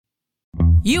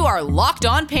You are Locked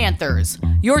On Panthers,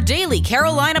 your daily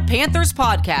Carolina Panthers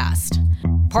podcast.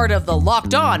 Part of the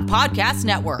Locked On Podcast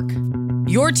Network.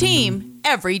 Your team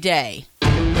every day.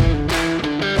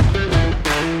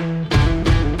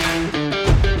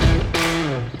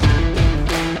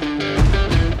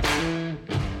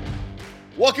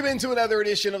 Welcome into another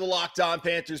edition of the Locked On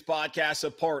Panthers podcast, a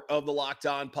part of the Locked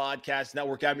On Podcast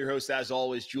Network. I'm your host, as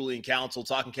always, Julian Council,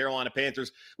 talking Carolina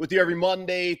Panthers with you every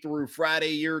Monday through Friday,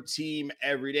 your team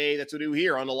every day. That's what we do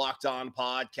here on the Locked On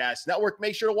Podcast Network.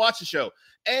 Make sure to watch the show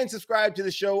and subscribe to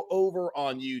the show over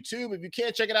on YouTube. If you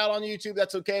can't check it out on YouTube,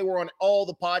 that's okay. We're on all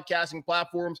the podcasting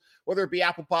platforms, whether it be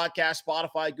Apple Podcasts,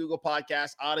 Spotify, Google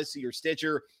Podcasts, Odyssey, or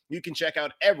Stitcher. You can check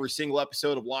out every single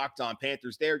episode of Locked On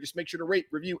Panthers there. Just make sure to rate,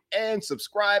 review, and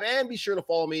subscribe. And be sure to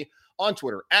follow me on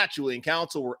Twitter at Julian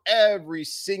Council, where every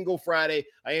single Friday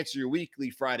I answer your weekly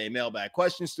Friday mailbag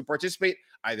questions. To participate,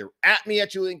 either at me at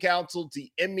Julian Council,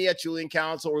 DM me at Julian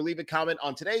Council, or leave a comment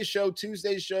on today's show,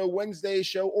 Tuesday's show, Wednesday's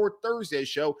show, or Thursday's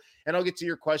show, and I'll get to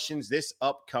your questions this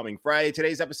upcoming Friday.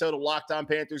 Today's episode of Locked On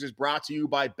Panthers is brought to you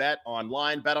by Bet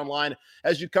Online. Bet Online,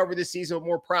 as you cover this season with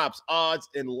more props, odds,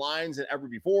 and lines than ever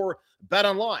before. Bet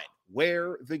Online,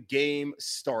 where the game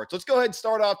starts. Let's go ahead and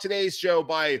start off today's show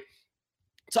by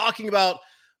talking about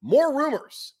more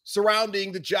rumors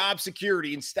surrounding the job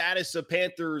security and status of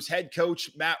Panthers head coach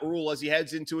Matt Rhule as he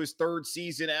heads into his third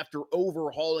season after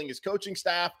overhauling his coaching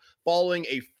staff following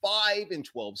a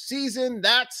 5-12 season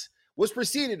that was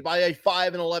preceded by a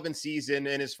 5-11 season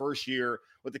in his first year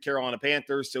with the Carolina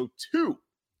Panthers. So 2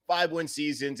 5-win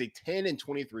seasons, a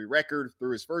 10-23 record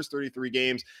through his first 33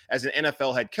 games as an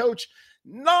NFL head coach.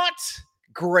 Not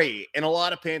great. And a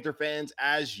lot of Panther fans,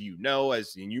 as you know, and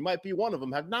you might be one of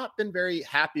them, have not been very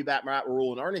happy about Matt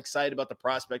Rhule and aren't excited about the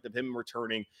prospect of him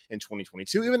returning in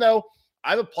 2022, even though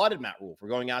I've applauded Matt Rhule for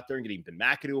going out there and getting Ben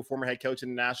McAdoo, a former head coach in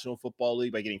the National Football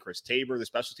League, by getting Chris Tabor, the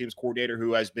special teams coordinator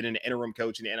who has been an interim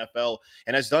coach in the NFL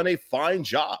and has done a fine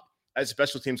job as a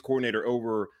special teams coordinator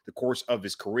over the course of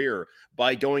his career,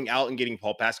 by going out and getting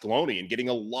Paul Pasqualoni and getting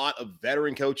a lot of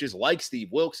veteran coaches like Steve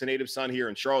Wilks, a native son here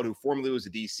in Charlotte, who formerly was a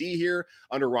DC here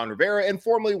under Ron Rivera and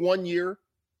formerly 1 year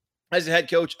as a head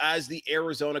coach as the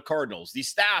Arizona Cardinals. The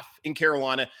staff in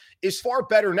Carolina is far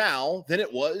better now than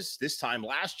it was this time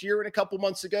last year and a couple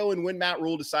months ago, and when Matt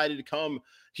Rhule decided to come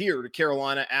here to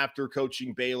Carolina after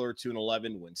coaching Baylor to an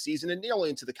 11-win season and nearly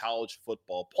into the college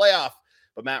football playoff.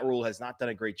 But Matt Rhule has not done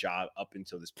a great job up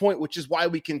until this point, which is why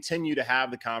we continue to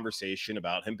have the conversation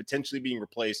about him potentially being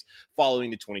replaced following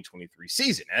the 2023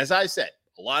 season. As I said,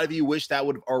 a lot of you wish that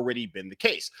would have already been the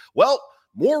case. Well,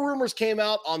 more rumors came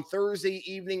out on Thursday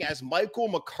evening as Michael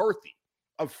McCarthy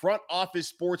of Front Office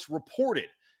Sports reported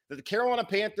that the Carolina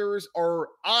Panthers are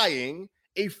eyeing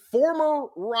a former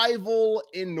rival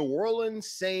in New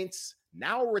Orleans Saints,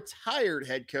 now retired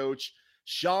head coach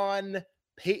Sean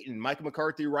Payton. Michael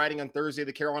McCarthy writing on Thursday,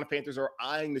 the Carolina Panthers are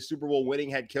eyeing the Super Bowl winning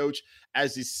head coach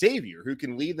as the savior who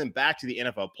can lead them back to the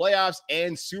NFL playoffs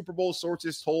and Super Bowl.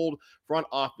 Sources told Front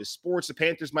Office Sports the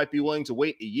Panthers might be willing to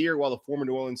wait a year while the former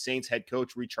New Orleans Saints head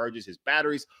coach recharges his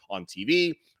batteries on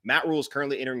TV. Matt Rhule is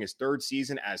currently entering his third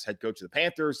season as head coach of the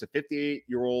Panthers. The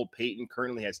 58-year-old Payton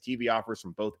currently has TV offers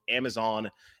from both Amazon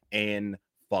and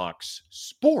Fox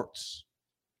Sports.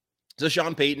 So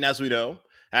Sean Payton, as we know,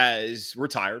 has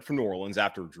retired from New Orleans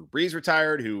after Drew Brees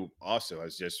retired, who also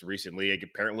has just recently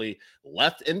apparently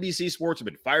left NBC Sports, have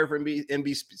been fired from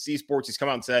NBC Sports. He's come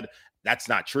out and said, that's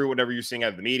not true, whatever you're seeing out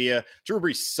of the media. Drew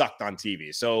Brees sucked on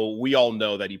TV. So we all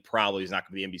know that he probably is not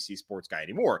going to be the NBC Sports guy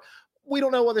anymore. We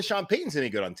don't know whether Sean Payton's any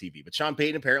good on TV, but Sean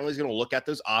Payton apparently is going to look at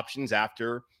those options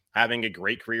after having a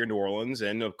great career in New Orleans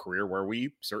and a career where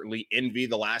we certainly envy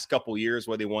the last couple of years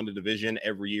where they won the division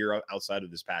every year outside of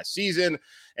this past season.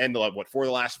 And for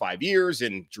the last 5 years,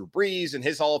 and Drew Brees and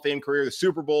his Hall of Fame career, the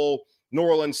Super Bowl, New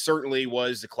Orleans certainly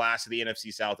was the class of the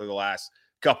NFC South over the last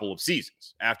couple of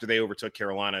seasons after they overtook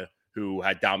Carolina, who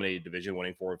had dominated division,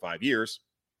 winning 4 or 5 years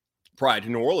prior to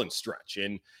New Orleans stretch.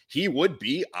 And he would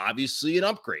be obviously an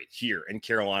upgrade here in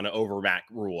Carolina over Matt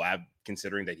Rhule,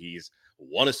 considering that he's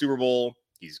won a Super Bowl.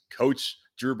 He's coached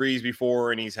Drew Brees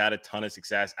before, and he's had a ton of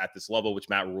success at this level, which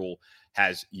Matt Rhule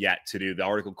has yet to do. The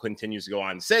article continues to go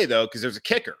on to say, though, because there's a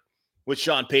kicker with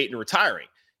Sean Payton retiring.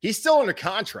 He's still under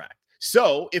contract.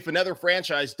 So if another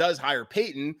franchise does hire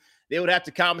Payton, they would have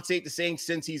to compensate the Saints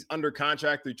since he's under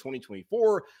contract through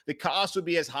 2024. The cost would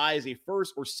be as high as a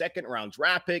first or second round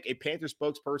draft pick. A Panther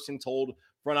spokesperson told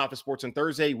Front Office Sports on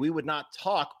Thursday, we would not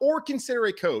talk or consider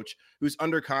a coach who's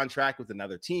under contract with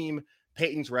another team.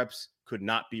 Payton's reps could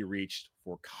not be reached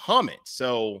for comment.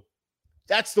 So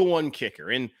that's the one kicker.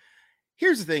 And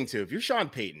here's the thing, too. If you're Sean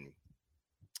Payton,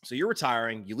 So you're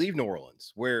retiring, you leave New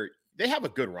Orleans, where they have a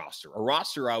good roster. A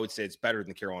roster, I would say, it's better than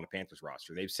the Carolina Panthers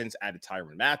roster. They've since added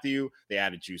Tyrann Mathieu. They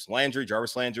added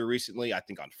Jarvis Landry recently, I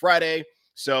think on Friday.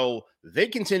 So they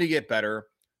continue to get better.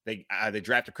 They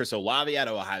drafted Chris Olave out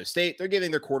of Ohio State. They're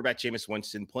giving their quarterback, Jameis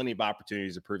Winston, plenty of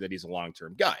opportunities to prove that he's a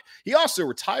long-term guy. He also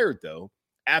retired, though,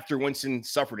 after Winston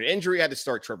suffered an injury, had to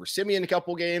start Trevor Siemian a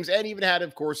couple games, and even had,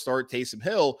 of course, start Taysom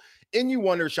Hill. And you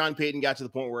wonder if Sean Payton got to the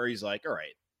point where he's like, all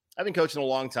right, I've been coaching a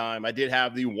long time. I did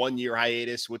have the 1-year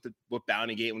hiatus with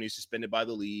Bountygate when he was suspended by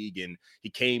the league, and he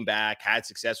came back, had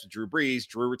success with Drew Brees.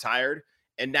 Drew retired,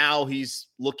 and now he's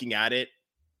looking at it.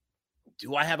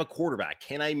 Do I have a quarterback?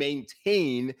 Can I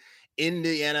maintain in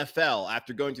the NFL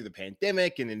after going through the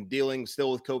pandemic and then dealing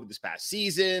still with COVID this past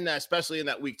season, especially in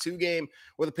that week 2 game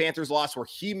where the Panthers lost, where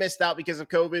he missed out because of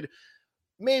COVID?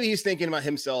 Maybe he's thinking about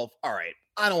himself, all right,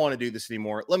 I don't want to do this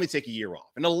anymore. Let me take a year off.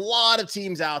 And a lot of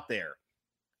teams out there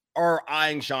are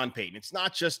eyeing Sean Payton. It's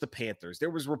not just the Panthers. There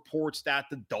was reports that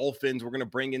the Dolphins were going to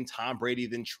bring in Tom Brady,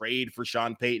 then trade for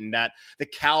Sean Payton, that the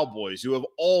Cowboys, who have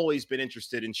always been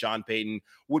interested in Sean Payton,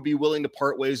 would be willing to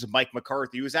part ways with Mike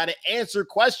McCarthy, who has had to answer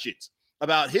questions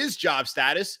about his job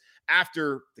status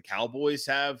after the Cowboys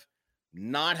have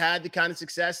not had the kind of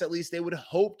success at least they would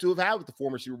hope to have had with the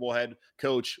former Super Bowl head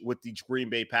coach with the Green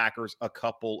Bay Packers a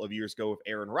couple of years ago with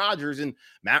Aaron Rodgers. And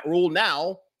Matt Rule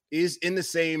now is in the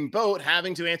same boat,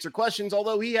 having to answer questions,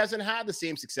 although he hasn't had the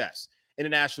same success in the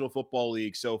National Football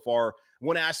League so far.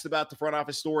 When asked about the front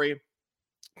office story,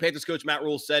 Panthers coach Matt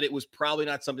Rule said it was probably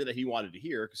not something that he wanted to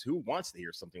hear, because who wants to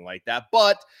hear something like that,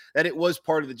 but that it was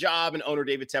part of the job, and owner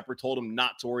David Tepper told him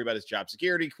not to worry about his job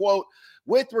security. Quote,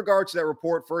 with regards to that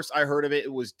report, first I heard of it,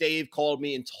 it was Dave called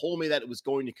me and told me that it was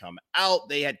going to come out.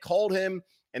 They had called him,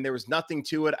 and there was nothing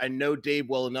to it. I know Dave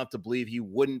well enough to believe he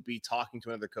wouldn't be talking to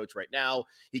another coach right now.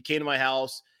 He came to my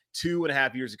house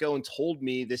 2.5 years ago and told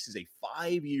me this is a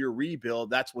 5-year rebuild.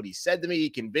 That's what he said to me. He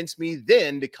convinced me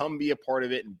then to come be a part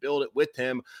of it and build it with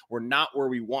him. We're not where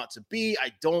we want to be.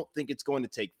 I don't think it's going to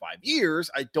take 5 years.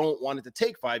 I don't want it to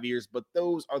take 5 years, but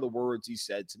those are the words he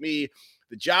said to me.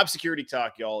 The job security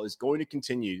talk, y'all, is going to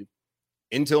continue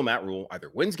until Matt Rule either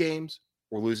wins games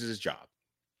or loses his job,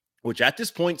 which at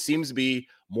this point seems to be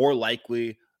more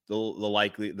likely the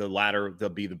latter, they'll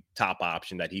be the top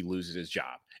option, that he loses his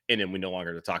job. And then we no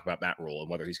longer to talk about Matt Rule and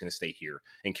whether he's going to stay here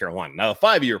in Carolina. Now, a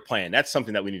 5-year plan, that's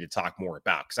something that we need to talk more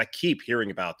about, because I keep hearing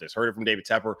about this. Heard it from David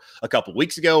Tepper a couple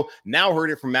weeks ago. Now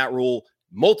heard it from Matt Rule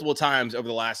multiple times over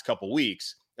the last couple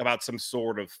weeks about some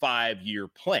sort of 5-year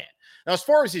plan. Now, as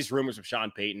far as these rumors of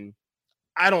Sean Payton,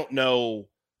 I don't know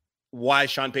why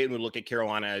Sean Payton would look at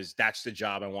Carolina as that's the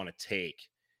job I want to take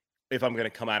if I'm going to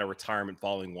come out of retirement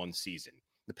following one season.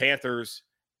 The Panthers,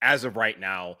 as of right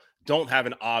now, don't have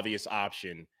an obvious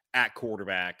option at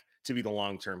quarterback to be the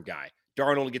long-term guy.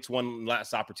 Darnold gets one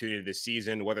last opportunity this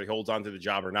season. Whether he holds on to the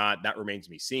job or not, that remains to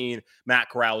be seen. Matt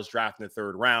Corral is drafted in the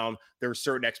 3rd round. There are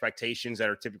certain expectations that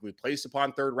are typically placed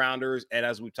upon 3rd-rounders, and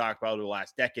as we've talked about over the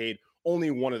last decade, only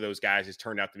one of those guys has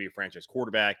turned out to be a franchise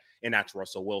quarterback, and that's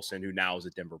Russell Wilson, who now is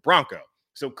a Denver Bronco.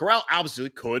 So Corral obviously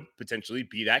could potentially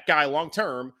be that guy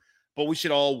long-term, but we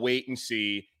should all wait and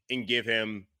see and give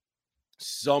him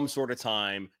some sort of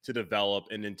time to develop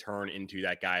and then turn into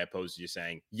that guy, opposed to just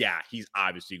saying, yeah, he's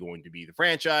obviously going to be the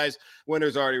franchise, when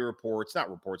there's already not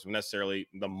reports, but necessarily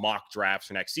the mock drafts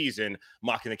for next season,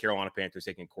 mocking the Carolina Panthers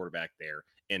taking a quarterback there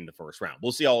in the 1st round.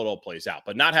 We'll see how it all plays out.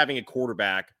 But not having a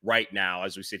quarterback right now,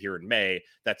 as we sit here in May,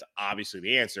 that's obviously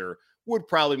the answer, would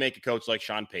probably make a coach like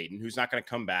Sean Payton, who's not going to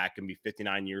come back and be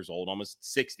 59 years old, almost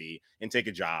 60, and take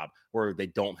a job where they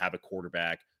don't have a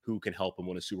quarterback who can help him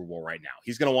win a Super Bowl right now.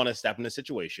 He's going to want to step in a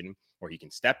situation where he can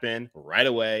step in right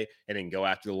away and then go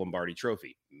after the Lombardi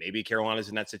Trophy. Maybe Carolina's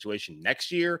in that situation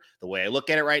next year. The way I look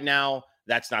at it right now,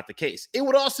 that's not the case. It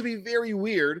would also be very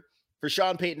weird for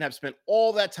Sean Payton to have spent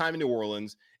all that time in New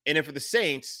Orleans, and then for the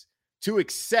Saints to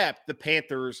accept the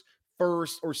Panthers'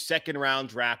 1st or 2nd round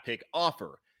draft pick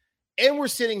offer. And we're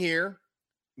sitting here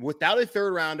without a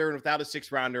 3rd rounder and without a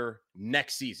 6th rounder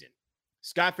next season.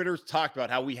 Scott Fitter's talked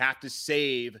about how we have to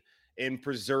save and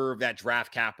preserve that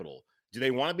draft capital. Do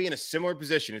they want to be in a similar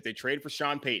position if they trade for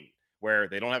Sean Payton, where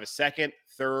they don't have a 2nd,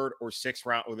 3rd, or 6th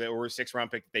round, or a 6th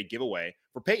round pick that they give away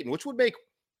for Payton, which would make,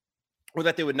 or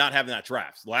that they would not have in that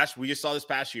draft? We just saw this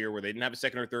past year where they didn't have a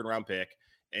 2nd or 3rd round pick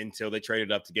until they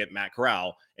traded up to get Matt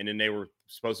Corral, and then they were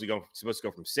supposed to go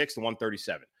from 6 to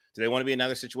 137. Do they want to be in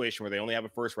another situation where they only have a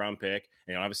 1st round pick and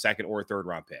they don't have a 2nd or a 3rd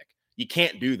round pick? You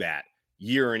can't do that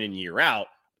year in and year out,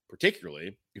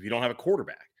 particularly if you don't have a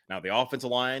quarterback. Now, the offensive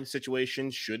line situation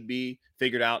should be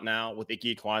figured out now with Ike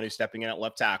Ekwonu stepping in at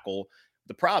left tackle.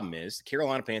 The problem is the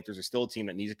Carolina Panthers are still a team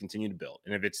that needs to continue to build.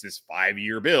 And if it's this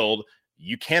 5-year build,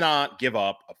 you cannot give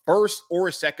up a first or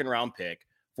a second round pick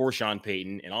for Sean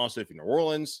Payton. And also, if you're New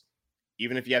Orleans,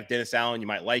 even if you have Dennis Allen, you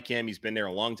might like him. He's been there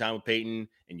a long time with Payton,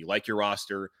 and you like your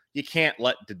roster. You can't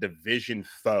let the division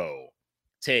foe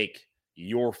take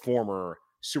your former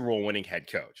Super Bowl winning head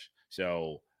coach.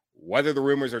 So whether the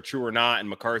rumors are true or not, and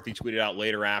McCarthy tweeted out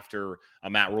later after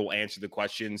Matt Rule answered the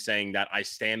question saying that I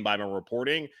stand by my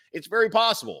reporting, it's very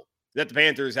possible that the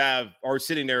Panthers are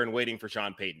sitting there and waiting for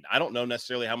Sean Payton. I don't know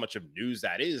necessarily how much of news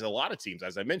that is. A lot of teams,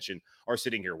 as I mentioned, are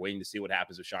sitting here waiting to see what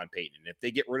happens with Sean Payton. And if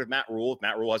they get rid of Matt Rule, if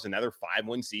Matt Rule has another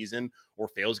 5-win season or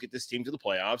fails to get this team to the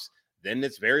playoffs, then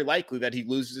it's very likely that he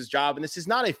loses his job. And this is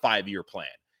not a 5-year plan.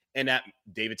 And that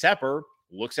David Tepper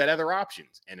looks at other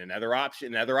options. And other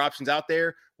options out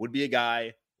there would be a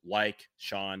guy like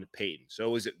Sean Payton.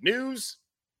 So is it news?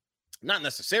 Not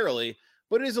necessarily.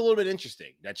 But it is a little bit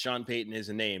interesting that Sean Payton is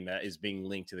a name that is being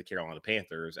linked to the Carolina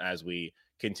Panthers as we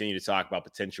continue to talk about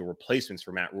potential replacements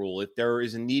for Matt Rule. If there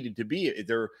is if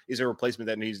there is a replacement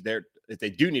that needs there, if they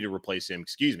do need to replace him,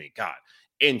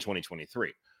 in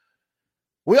 2023.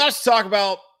 We also talk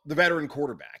about the veteran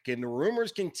quarterback, and the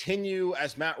rumors continue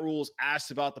as Matt Rule's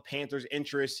asked about the Panthers'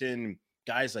 interest in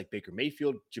guys like Baker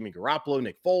Mayfield, Jimmy Garoppolo,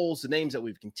 Nick Foles, the names that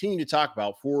we've continued to talk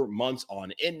about for months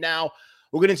on end now.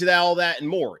 We'll get into all that and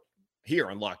more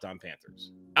here on Locked On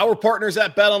Panthers. Our partners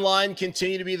at BetOnline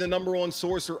continue to be the number one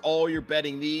source for all your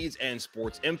betting needs and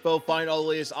sports info. Find all the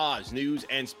latest odds, news,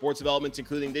 and sports developments,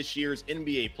 including this year's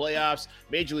NBA playoffs,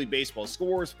 Major League Baseball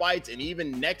scores, fights, and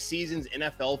even next season's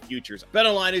NFL futures.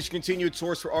 BetOnline is your continued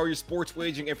source for all your sports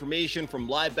wagering information, from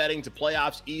live betting to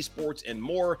playoffs, esports, and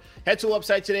more. Head to the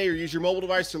website today or use your mobile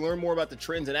device to learn more about the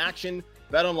trends in action.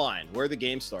 BetOnline, where the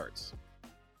game starts.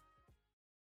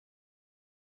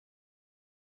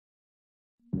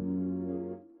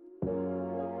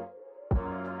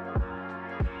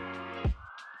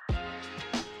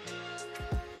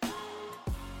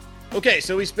 Okay,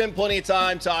 so we spent plenty of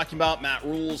time talking about Matt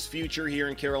Rule's future here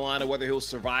in Carolina, whether he'll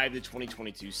survive the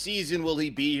 2022 season. Will he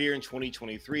be here in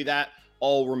 2023? That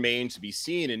all remains to be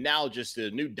seen. And now just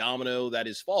a new domino that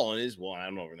has fallen is, well, I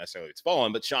don't know if necessarily it's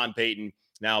fallen, but Sean Payton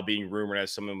now being rumored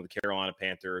as someone with the Carolina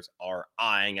Panthers are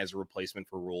eyeing as a replacement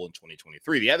for Rule in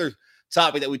 2023. The other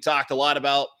topic that we talked a lot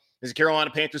about is the Carolina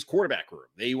Panthers quarterback room.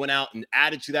 They went out and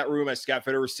added to that room, as Scott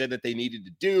Fitterer said that they needed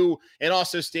to do, and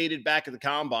also stated back at the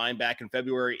Combine back in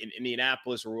February in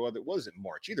Indianapolis, or whether it was in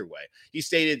March, either way, he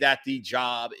stated that the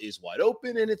job is wide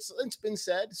open, and it's been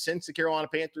said since the Carolina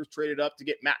Panthers traded up to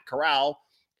get Matt Corral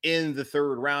in the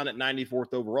third round at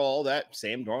 94th overall, that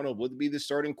Sam Darnold would be the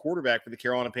starting quarterback for the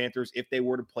Carolina Panthers if they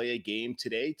were to play a game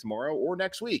today, tomorrow, or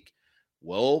next week.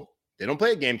 Well, they don't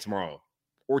play a game tomorrow,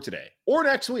 or today, or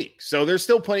next week. So there's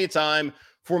still plenty of time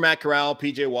for Matt Corral,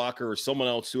 PJ Walker, or someone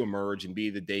else to emerge and be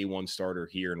the day one starter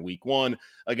here in week one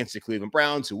against the Cleveland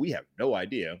Browns, who we have no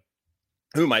idea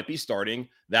who might be starting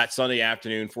that Sunday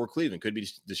afternoon for Cleveland. Could be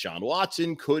Deshaun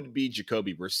Watson, could be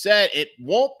Jacoby Brissett. It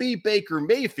won't be Baker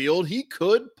Mayfield. He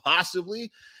could possibly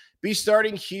be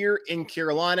starting here in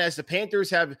Carolina, as the Panthers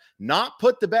have not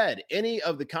put to bed any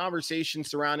of the conversation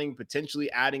surrounding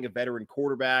potentially adding a veteran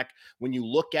quarterback. When you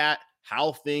look at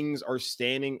how things are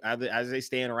standing as they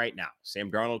stand right now,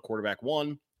 Sam Darnold, quarterback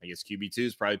 1, I guess QB2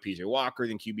 is probably PJ Walker,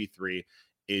 then QB3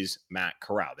 is Matt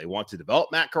Corral. They want to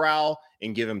develop Matt Corral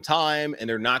and give him time, and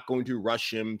they're not going to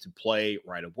rush him to play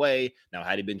right away. Now,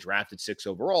 had he been drafted 6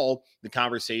 overall, the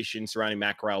conversation surrounding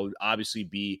Matt Corral would obviously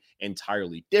be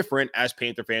entirely different, as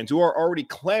Panther fans who are already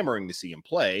clamoring to see him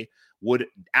play would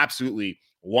absolutely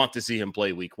want to see him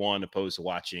play week 1, opposed to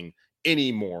watching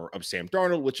any more of Sam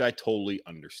Darnold, which I totally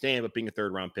understand. But being a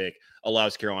third-round pick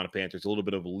allows Carolina Panthers a little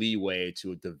bit of leeway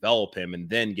to develop him and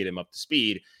then get him up to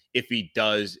speed if he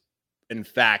does, in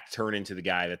fact, turn into the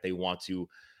guy that they want to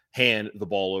hand the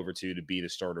ball over to be the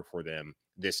starter for them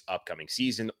this upcoming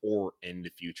season or in the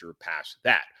future past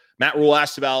that. Matt Rule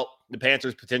asked about the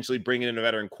Panthers potentially bringing in a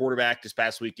veteran quarterback this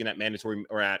past weekend at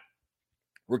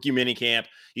rookie minicamp.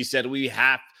 He said,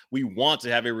 we want to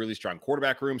have a really strong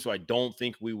quarterback room, so I don't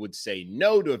think we would say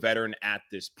no to a veteran at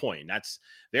this point. That's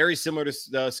very similar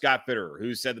to Scott Fitterer,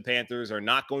 who said the Panthers are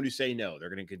not going to say no. They're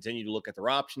going to continue to look at their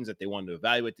options, that they wanted to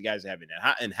evaluate the guys they have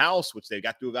in-house, which they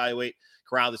got to evaluate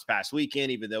Corral this past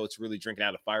weekend, even though it's really drinking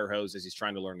out a fire hose as he's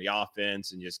trying to learn the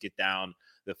offense and just get down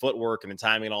the footwork and the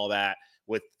timing and all that,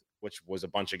 which was a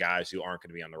bunch of guys who aren't going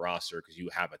to be on the roster because you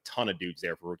have a ton of dudes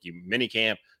there for rookie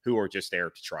minicamp who are just there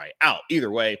to try out. Either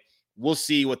way, we'll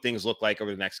see what things look like over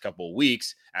the next couple of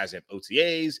weeks as if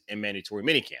OTAs and mandatory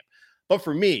minicamp. But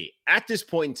for me, at this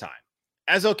point in time,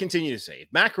 as I'll continue to say,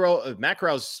 if Matt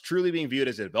Corral is truly being viewed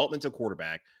as a developmental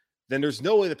quarterback, then there's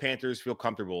no way the Panthers feel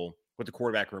comfortable with the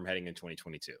quarterback room heading in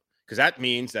 2022. Because that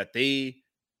means that they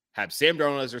have Sam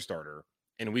Darnold as their starter,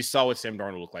 and we saw what Sam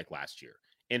Darnold looked like last year.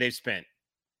 And they've spent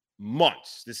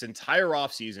months, this entire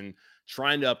offseason,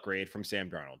 trying to upgrade from Sam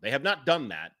Darnold. They have not done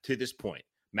that to this point.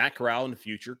 Matt Corral in the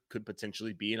future could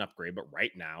potentially be an upgrade, but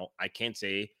right now, I can't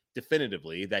say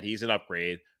definitively that he's an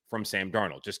upgrade from Sam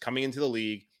Darnold. Just coming into the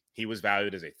league, he was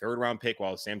valued as a third-round pick,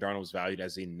 while Sam Darnold was valued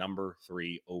as a number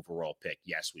 3 overall pick.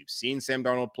 Yes, we've seen Sam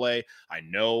Darnold play. I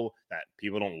know that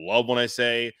people don't love when I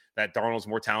say that Darnold's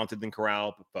more talented than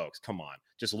Corral, but folks, come on.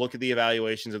 Just look at the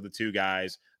evaluations of the two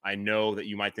guys. I know that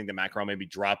you might think that Matt Corral maybe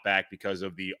dropped back because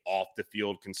of the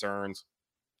off-the-field concerns.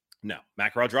 No,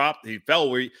 Matt Corral dropped. He fell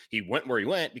where he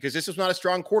went because this was not a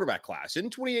strong quarterback class. In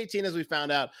 2018, as we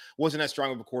found out, wasn't as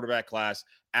strong of a quarterback class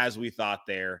as we thought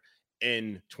there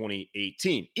in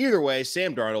 2018. Either way,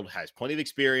 Sam Darnold has plenty of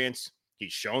experience.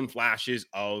 He's shown flashes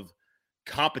of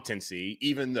competency,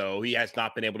 even though he has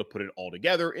not been able to put it all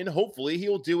together. And hopefully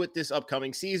he'll do it this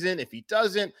upcoming season. If he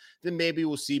doesn't, then maybe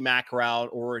we'll see Matt Corral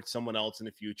or someone else in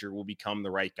the future will become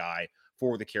the right guy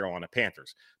for the Carolina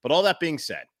Panthers. But all that being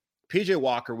said, PJ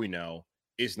Walker, we know,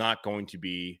 is not going to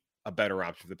be a better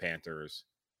option for the Panthers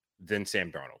than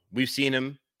Sam Darnold. We've seen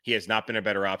him. He has not been a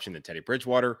better option than Teddy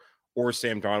Bridgewater or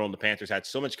Sam Darnold. The Panthers had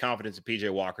so much confidence in PJ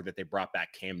Walker that they brought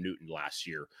back Cam Newton last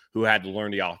year, who had to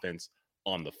learn the offense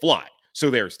on the fly. So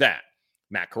there's that.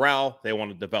 Matt Corral, they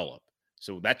want to develop.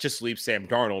 So that just leaves Sam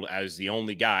Darnold as the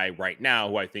only guy right now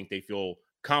who I think they feel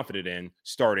confident in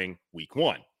starting week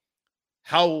 1.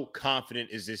 How confident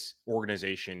is this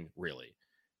organization really?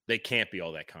 They can't be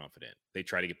all that confident. They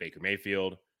tried to get Baker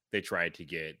Mayfield. They tried to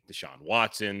get Deshaun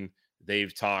Watson.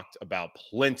 They've talked about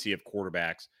plenty of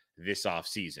quarterbacks this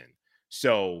offseason.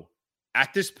 So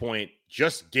at this point,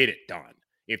 just get it done.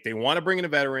 If they want to bring in a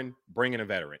veteran, bring in a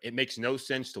veteran. It makes no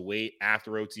sense to wait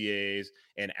after OTAs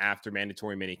and after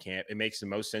mandatory minicamp. It makes the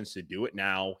most sense to do it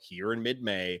now, here in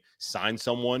mid-May, sign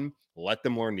someone, let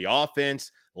them learn the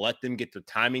offense, let them get the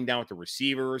timing down with the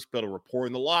receivers, build a rapport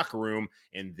in the locker room,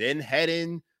 and then head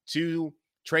in to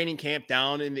training camp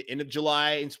down in the end of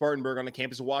July in Spartanburg on the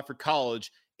campus of Wofford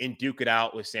College and duke it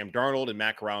out with Sam Darnold and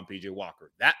Matt Corral and PJ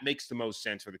Walker. That makes the most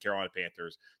sense for the Carolina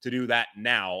Panthers to do that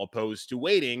now, opposed to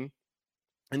waiting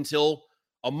until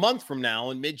a month from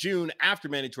now in mid-June after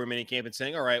mandatory minicamp and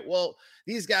saying, all right, well,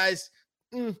 these guys,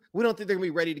 we don't think they're going to be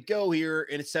ready to go here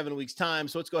in 7 weeks' time,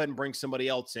 so let's go ahead and bring somebody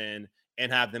else in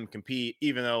and have them compete,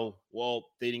 even though, well,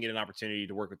 they didn't get an opportunity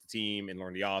to work with the team and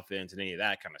learn the offense and any of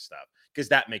that kind of stuff, because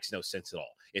that makes no sense at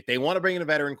all. If they want to bring in a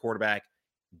veteran quarterback,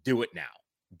 do it now.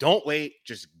 Don't wait.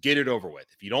 Just get it over with.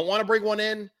 If you don't want to bring one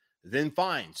in, then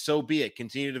fine. So be it.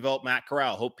 Continue to develop Matt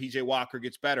Corral. Hope PJ Walker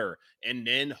gets better. And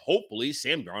then hopefully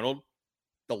Sam Darnold,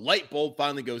 the light bulb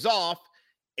finally goes off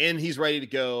and he's ready to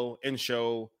go and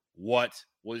show what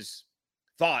was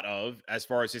thought of as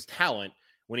far as his talent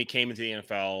when he came into the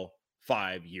NFL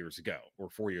 5 years ago or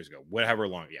 4 years ago, whatever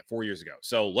long. Yeah, 4 years ago.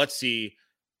 So let's see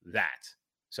that.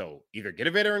 So either get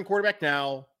a veteran quarterback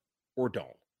now or don't.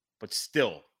 But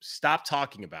still, stop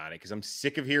talking about it because I'm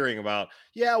sick of hearing about,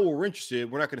 yeah, well, we're interested.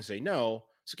 We're not going to say no.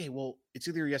 It's okay. Well, it's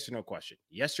either a yes or no question.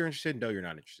 Yes, you're interested. No, you're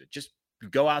not interested. Just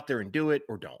go out there and do it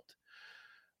or don't.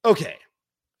 Okay.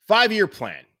 5-year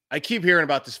plan. I keep hearing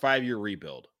about this 5-year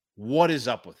rebuild. What is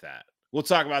up with that? We'll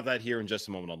talk about that here in just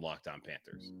a moment on Locked On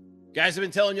Panthers. Guys, I've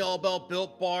been telling you all about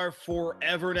Built Bar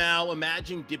forever now.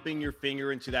 Imagine dipping your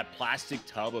finger into that plastic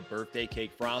tub of birthday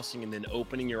cake frosting and then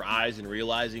opening your eyes and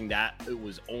realizing that it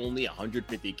was only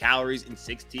 150 calories and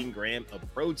 16 grams of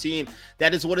protein.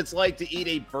 That is what it's like to eat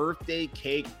a birthday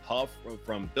cake puff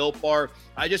from Built Bar.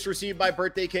 I just received my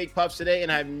birthday cake puffs today,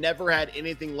 and I've never had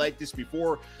anything like this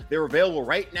before. They're available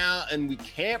right now, and we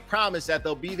can't promise that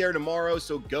they'll be there tomorrow,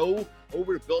 so go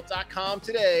over to Built.com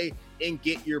today and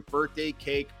get your birthday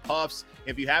cake puffs.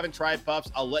 If you haven't tried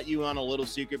puffs, I'll let you on a little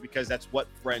secret because that's what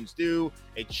friends do.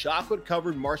 A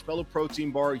chocolate-covered marshmallow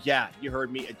protein bar. Yeah, you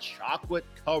heard me. A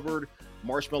chocolate-covered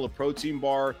marshmallow protein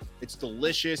bar. It's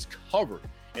delicious, covered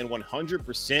in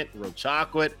 100% real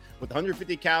chocolate with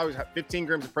 150 calories, 15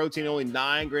 grams of protein, only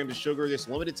 9 grams of sugar. This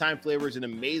limited time flavor is an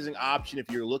amazing option if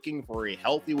you're looking for a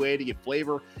healthy way to get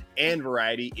flavor and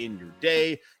variety in your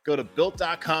day. Go to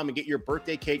Built.com and get your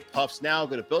birthday cake puffs now.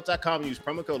 Go to Built.com and use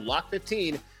promo code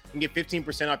LOCK15 and get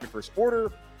 15% off your first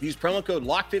order. Use promo code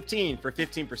LOCK15 for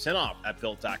 15% off at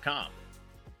Built.com.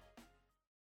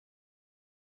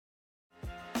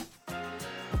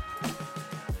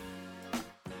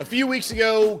 A few weeks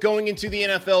ago, going into the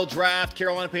NFL draft,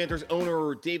 Carolina Panthers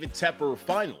owner David Tepper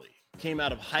finally came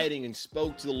out of hiding and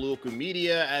spoke to the local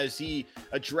media as he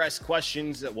addressed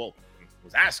questions that, was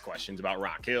asked questions about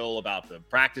Rock Hill, about the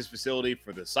practice facility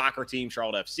for the soccer team,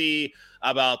 Charlotte FC,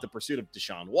 about the pursuit of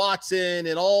Deshaun Watson,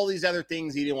 and all these other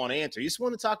things he didn't want to answer. He just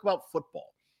wanted to talk about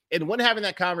football. And when having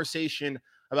that conversation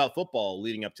about football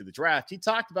leading up to the draft, he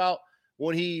talked about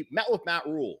when he met with Matt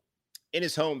Rhule in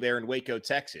his home there in Waco,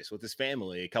 Texas, with his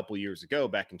family a couple years ago,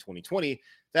 back in 2020,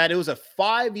 that it was a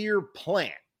 5-year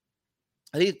plan.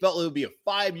 And he felt it would be a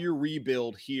 5-year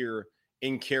rebuild here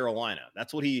in Carolina.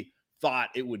 That's what he thought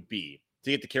it would be,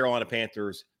 to get the Carolina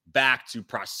Panthers back to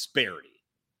prosperity.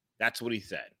 That's what he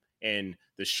said. And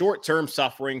the short-term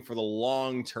suffering for the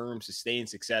long-term sustained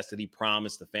success that he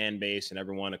promised the fan base and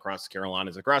everyone across the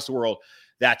Carolinas, across the world,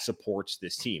 that supports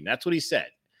this team. That's what he said.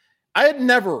 I had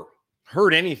never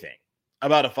heard anything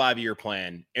about a 5-year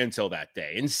plan until that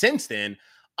day. And since then,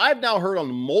 I've now heard on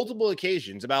multiple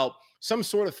occasions about some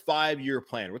sort of 5-year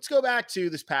plan. Let's go back to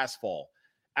this past fall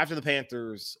after the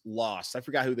Panthers lost. I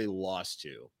forgot who they lost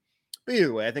to. But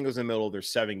either way, I think it was in the middle of their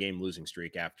 7-game losing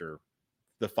streak after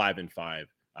the 5-5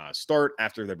 start,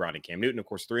 after they brought in Cam Newton. Of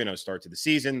course, 3-0 start to the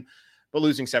season, but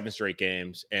losing 7 straight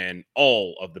games and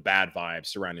all of the bad vibes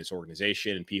surrounding this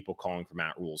organization and people calling for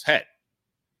Matt Rhule's head.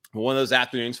 One of those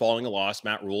afternoons following a loss,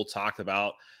 Matt Rhule talked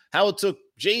about how it took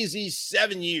Jay-Z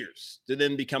 7 years to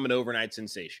then become an overnight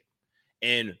sensation.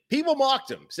 And people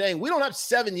mocked him, saying, we don't have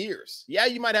 7 years. Yeah,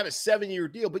 you might have a 7-year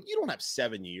deal, but you don't have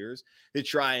 7 years to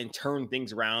try and turn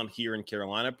things around here in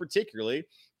Carolina, particularly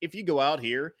if you go out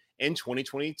here in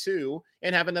 2022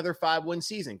 and have another 5-win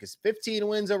season, because 15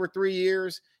 wins over 3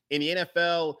 years in the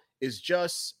NFL is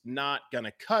just not going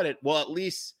to cut it. Well, at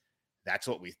least that's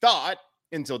what we thought,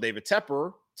 until David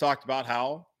Tepper talked about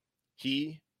how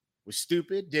he was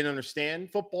stupid, didn't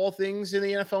understand football things in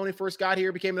the NFL when he first got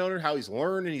here, became an owner, how he's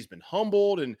learned and he's been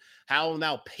humbled, and how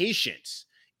now patience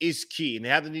is key. And they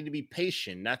have the need to be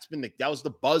patient. That was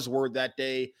the buzzword that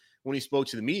day when he spoke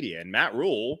to the media. And Matt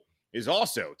Rhule is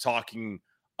also talking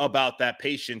about that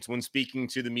patience when speaking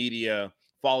to the media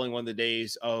following one of the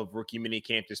days of rookie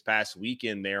minicamp this past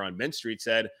weekend there on Mint Street.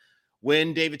 Said,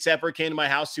 when David Tepper came to my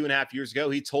house 2.5 years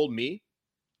ago, he told me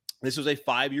this was a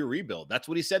 5-year rebuild. That's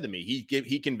what he said to me.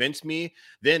 He convinced me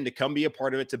then to come be a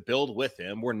part of it, to build with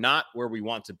him. We're not where we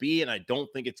want to be, and I don't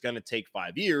think it's going to take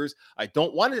 5 years. I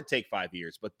don't want it to take 5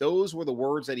 years, but those were the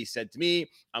words that he said to me.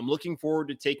 I'm looking forward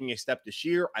to taking a step this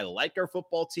year. I like our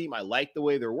football team. I like the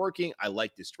way they're working. I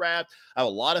like this draft. I have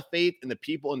a lot of faith in the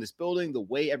people in this building, the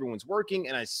way everyone's working,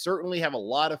 and I certainly have a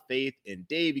lot of faith in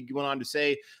Dave. He went on to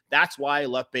say, that's why I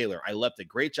left Baylor. I left a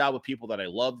great job with people that I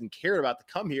loved and cared about to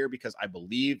come here because I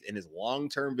believed in his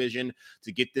long-term vision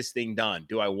to get this thing done.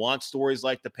 Do I want stories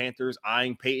like the Panthers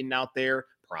eyeing Peyton out there?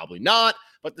 Probably not.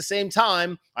 But at the same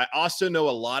time, I also know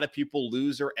a lot of people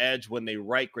lose their edge when they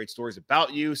write great stories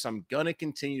about you. So I'm going to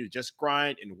continue to just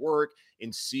grind and work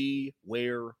and see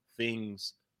where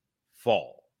things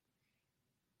fall.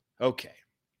 Okay.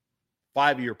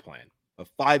 5-year plan, a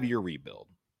 5-year rebuild.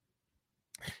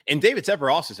 And David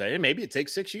Tepper also said, hey, maybe it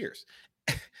takes 6 years.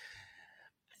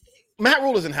 Matt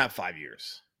Rhule doesn't have 5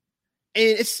 years.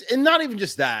 And not even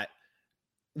just that.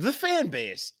 The fan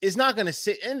base is not going to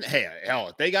sit and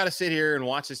hell, they got to sit here and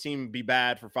watch this team be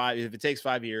bad for 5. If it takes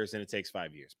 5 years, then it takes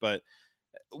 5 years. But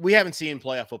we haven't seen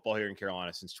playoff football here in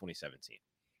Carolina since 2017.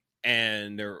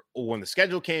 And when the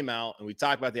schedule came out, and we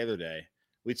talked about the other day,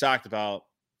 we talked about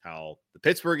how the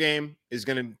Pittsburgh game is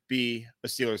going to be a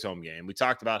Steelers home game. We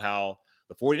talked about how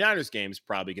the 49ers game is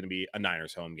probably going to be a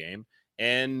Niners home game.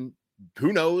 And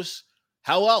who knows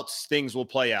how else things will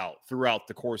play out throughout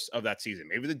the course of that season.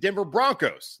 Maybe the Denver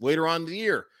Broncos later on in the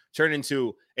year turn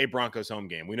into a Broncos home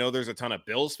game. We know there's a ton of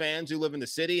Bills fans who live in the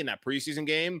city, and that preseason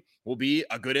game will be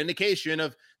a good indication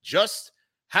of just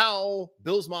how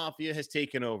Bills Mafia has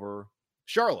taken over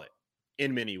Charlotte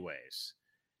in many ways.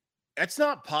 That's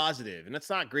not positive, and that's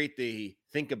not great to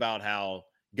think about how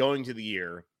going to the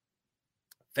year,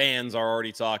 fans are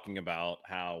already talking about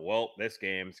how, well, this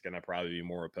game's going to probably be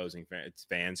more opposing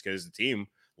fans because the team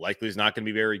likely is not going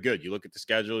to be very good. You look at the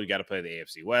schedule, you got to play the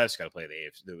AFC West, got to play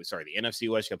the NFC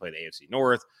West, you got to play the AFC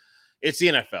North. It's the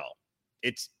NFL.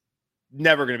 It's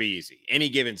never going to be easy any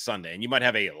given Sunday. And you might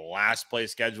have a last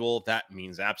place schedule. That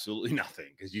means absolutely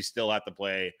nothing because you still have to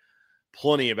play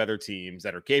plenty of other teams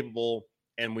that are capable.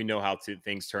 And we know how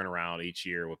things turn around each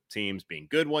year with teams being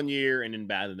good one year and then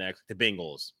bad the next. The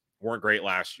Bengals weren't great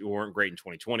last year, weren't great in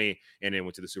 2020, and then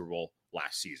went to the Super Bowl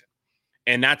last season.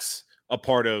 And that's a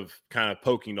part of kind of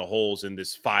poking the holes in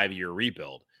this 5-year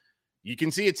rebuild. You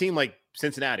can see a team like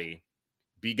Cincinnati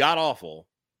be god-awful,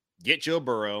 get Joe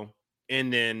Burrow,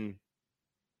 and then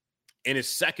in his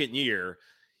second year,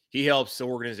 he helps the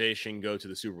organization go to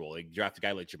the Super Bowl. They drafted a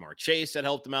guy like Jamar Chase that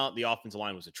helped them out. The offensive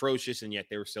line was atrocious, and yet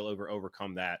they were still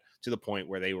overcome that to the point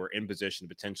where they were in position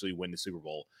to potentially win the Super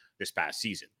Bowl this past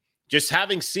season. Just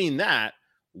having seen that,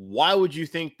 why would you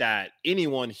think that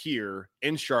anyone here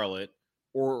in Charlotte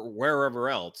or wherever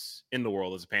else in the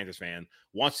world as a Panthers fan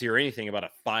wants to hear anything about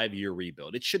a 5-year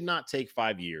rebuild? It should not take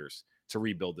 5 years to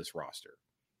rebuild this roster.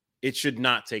 It should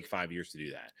not take 5 years to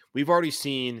do that. We've already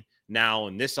seen now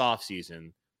in this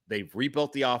offseason, they've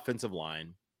rebuilt the offensive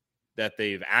line, that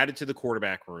they've added to the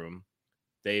quarterback room.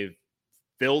 They've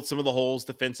filled some of the holes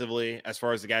defensively as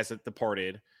far as the guys that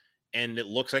departed, and it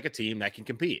looks like a team that can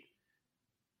compete.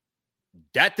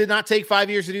 That did not take 5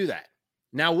 years to do that.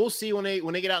 Now we'll see when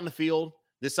they get out in the field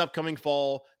this upcoming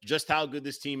fall, just how good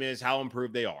this team is, how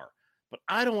improved they are. But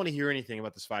I don't want to hear anything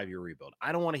about this 5-year rebuild.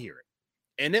 I don't want to hear it.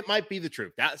 And it might be the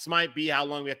truth. That might be how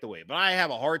long we have to wait. But I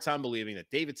have a hard time believing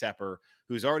that David Tepper,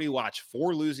 who's already watched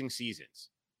 4 losing seasons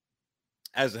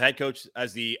as the head coach,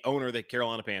 as the owner of the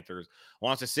Carolina Panthers,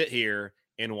 wants to sit here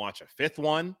and watch a 5th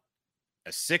one, a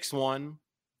 6th one,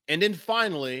 and then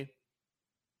finally,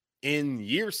 in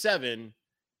year 7,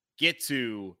 get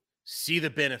to see the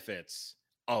benefits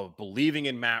of believing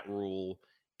in Matt Rule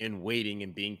and waiting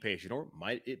and being patient. Or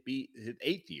might it be his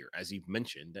 8th year, as he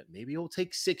mentioned, that maybe it'll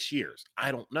take 6 years.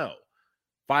 I don't know.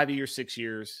 5 years, 6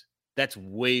 years, that's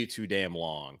way too damn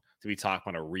long to be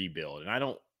talking about a rebuild. And I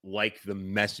don't like the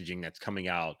messaging that's coming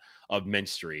out of Mint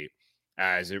Street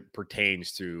as it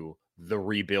pertains to the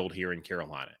rebuild here in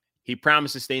Carolina. He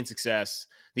promised sustained success.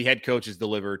 The head coach has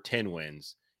delivered 10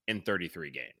 wins in 33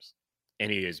 games.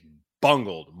 And he has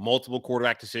bungled multiple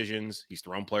quarterback decisions. He's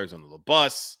thrown players under the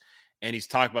bus. And he's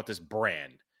talked about this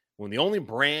brand. When the only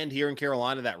brand here in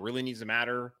Carolina that really needs to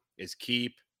matter is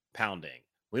keep pounding.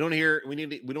 We don't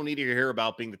need to hear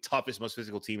about being the toughest, most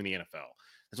physical team in the NFL.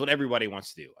 That's what everybody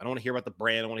wants to do. I don't want to hear about the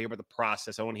brand. I want to hear about the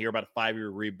process. I want to hear about a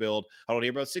 5-year rebuild. I don't want to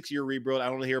hear about a 6-year rebuild. I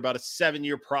don't want to hear about a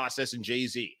 7-year process in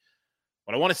Jay-Z.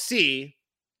 What I want to see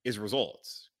is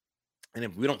results. And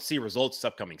if we don't see results this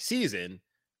upcoming season,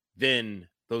 then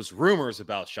those rumors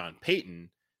about Sean Payton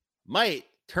might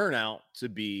turn out to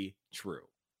be true.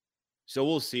 So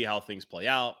we'll see how things play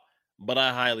out. But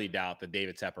I highly doubt that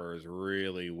David Tepper is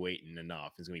really waiting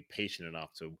enough. He's going to be patient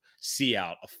enough to see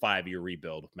out a 5-year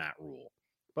rebuild with Matt Rule.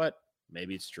 But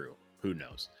maybe it's true. Who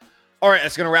knows? All right,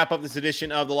 that's going to wrap up this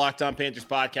edition of the Locked On Panthers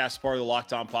podcast, part of the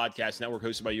Locked On Podcast Network,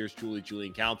 hosted by yours truly,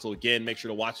 Julian Council. Again, make sure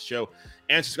to watch the show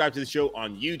and subscribe to the show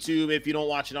on YouTube. If you don't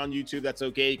watch it on YouTube, that's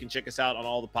okay. You can check us out on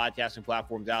all the podcasting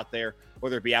platforms out there,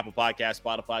 whether it be Apple Podcasts,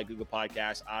 Spotify, Google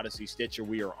Podcasts, Odyssey, Stitcher.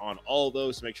 We are on all of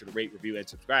those, so make sure to rate, review, and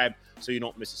subscribe so you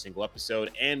don't miss a single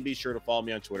episode. And be sure to follow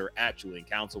me on Twitter at Julian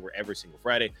Council, where every single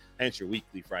Friday I answer your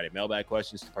weekly Friday mailbag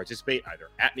questions. To participate, either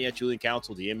at me at Julian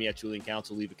Council, DM me at Julian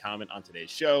Council, leave a comment on today's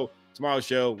show, tomorrow's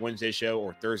show, Wednesday's show,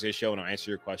 or Thursday's show, and I'll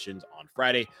answer your questions on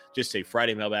Friday. Just say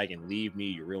Friday mailbag and leave me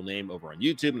your real name over on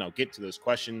YouTube, and I'll get to those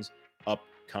questions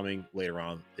upcoming later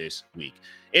on this week.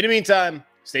 In the meantime,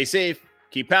 stay safe,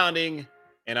 keep pounding,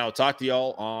 and I'll talk to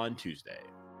y'all on Tuesday.